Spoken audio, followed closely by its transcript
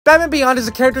Batman Beyond is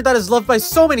a character that is loved by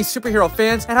so many superhero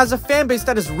fans and has a fan base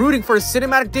that is rooting for his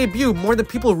cinematic debut more than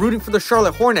people rooting for the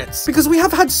Charlotte Hornets. Because we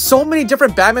have had so many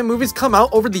different Batman movies come out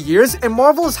over the years, and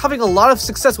Marvel is having a lot of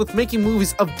success with making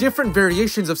movies of different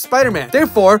variations of Spider-Man.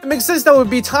 Therefore, it makes sense that it would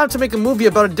be time to make a movie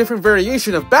about a different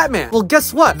variation of Batman. Well,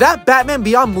 guess what? That Batman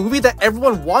Beyond movie that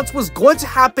everyone wants was going to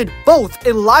happen both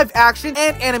in live action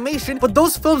and animation, but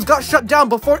those films got shut down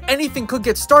before anything could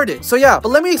get started. So yeah, but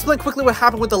let me explain quickly what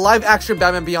happened with the live action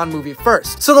Batman Beyond movie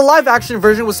first. So the live action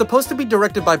version was supposed to be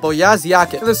directed by Boyaz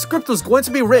Yakin, and the script was going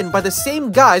to be written by the same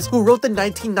guys who wrote the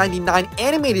 1999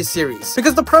 animated series.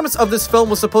 Because the premise of this film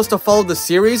was supposed to follow the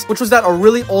series, which was that a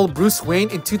really old Bruce Wayne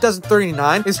in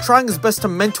 2039 is trying his best to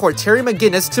mentor Terry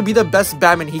McGinnis to be the best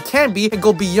Batman he can be and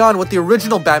go beyond what the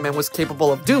original Batman was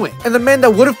capable of doing. And the man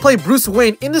that would have played Bruce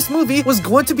Wayne in this movie was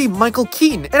going to be Michael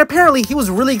Keaton, and apparently he was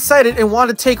really excited and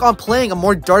wanted to take on playing a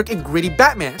more dark and gritty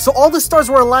Batman. So all the stars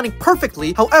were aligning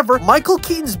perfectly. However, Michael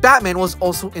Keaton's Batman was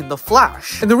also in The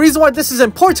Flash. And the reason why this is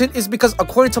important is because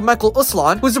according to Michael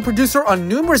Uslan, who is a producer on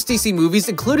numerous DC movies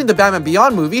including the Batman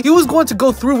Beyond movie, he was going to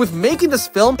go through with making this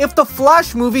film if the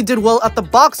Flash movie did well at the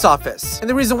box office. And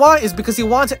the reason why is because he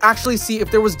wanted to actually see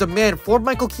if there was demand for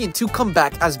Michael Keaton to come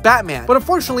back as Batman. But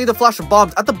unfortunately, the Flash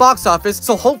bombed at the box office,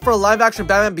 so hope for a live-action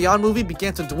Batman Beyond movie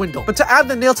began to dwindle. But to add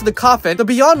the nail to the coffin, the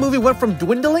Beyond movie went from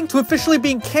dwindling to officially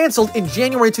being cancelled in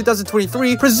January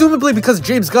 2023, presumably because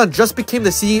James Gunn just became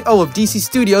the CEO of DC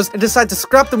Studios and decided to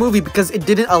scrap the movie because it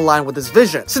didn't align with his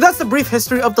vision. So that's the brief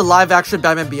history of the live-action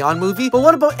Batman Beyond movie. But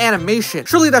what about animation?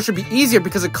 Surely that should be easier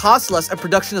because it costs less and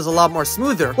production is a lot more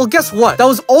smoother. Well, guess what? That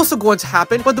was also going to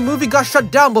happen, but the movie got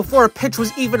shut down before a pitch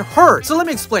was even heard. So let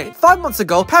me explain. 5 months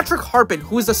ago, Patrick Harpin,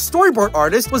 who is a storyboard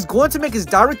artist, was going to make his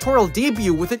directorial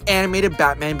debut with an animated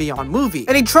Batman Beyond movie.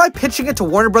 And he tried pitching it to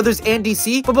Warner Brothers and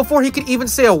DC, but before he could even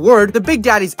say a word, the big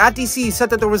daddies at DC said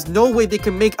that there was no way they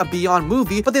could make a Beyond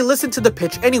movie, but they listened to the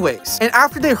pitch anyways. And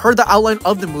after they heard the outline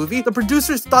of the movie, the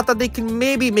producers thought that they can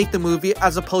maybe make the movie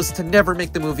as opposed to never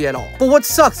make the movie at all. But what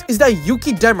sucks is that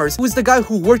Yuki Demers, who is the guy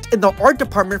who worked in the art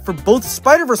department for both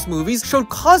Spider-Verse movies, showed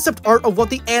concept art of what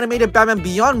the animated Batman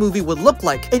Beyond movie would look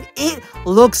like, and it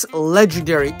looks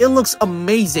legendary. It looks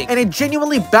amazing, and it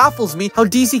genuinely baffles me how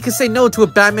DC could say no to a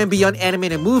Batman Beyond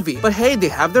animated movie. But hey, they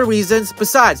have their reasons.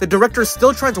 Besides, the director is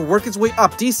still trying to work his way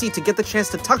up DC to get the chance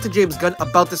to talk to James Gunn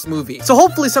about this movie. So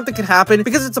hopefully something can happen,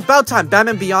 because it's about time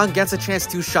Batman Beyond gets a chance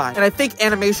to shine, and I think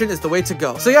animation is the way to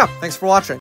go. So yeah, thanks for watching.